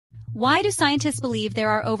Why do scientists believe there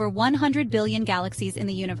are over 100 billion galaxies in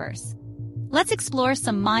the universe? Let's explore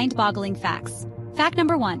some mind-boggling facts. Fact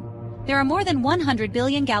number 1. There are more than 100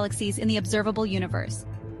 billion galaxies in the observable universe.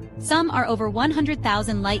 Some are over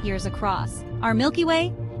 100,000 light-years across. Our Milky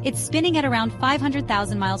Way? It's spinning at around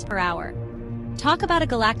 500,000 miles per hour. Talk about a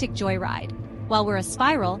galactic joyride. While we're a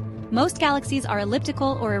spiral, most galaxies are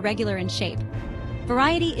elliptical or irregular in shape.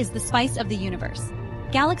 Variety is the spice of the universe.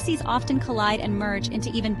 Galaxies often collide and merge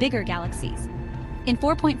into even bigger galaxies. In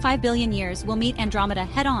 4.5 billion years, we'll meet Andromeda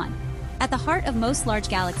head-on. At the heart of most large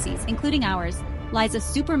galaxies, including ours, lies a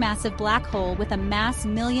supermassive black hole with a mass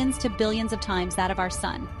millions to billions of times that of our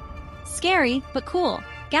Sun. Scary, but cool.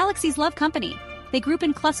 Galaxies love company. They group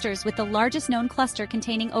in clusters, with the largest known cluster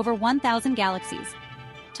containing over 1,000 galaxies.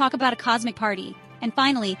 Talk about a cosmic party. And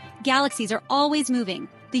finally, galaxies are always moving.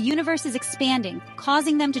 The universe is expanding,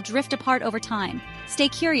 causing them to drift apart over time. Stay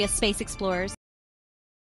curious, space explorers.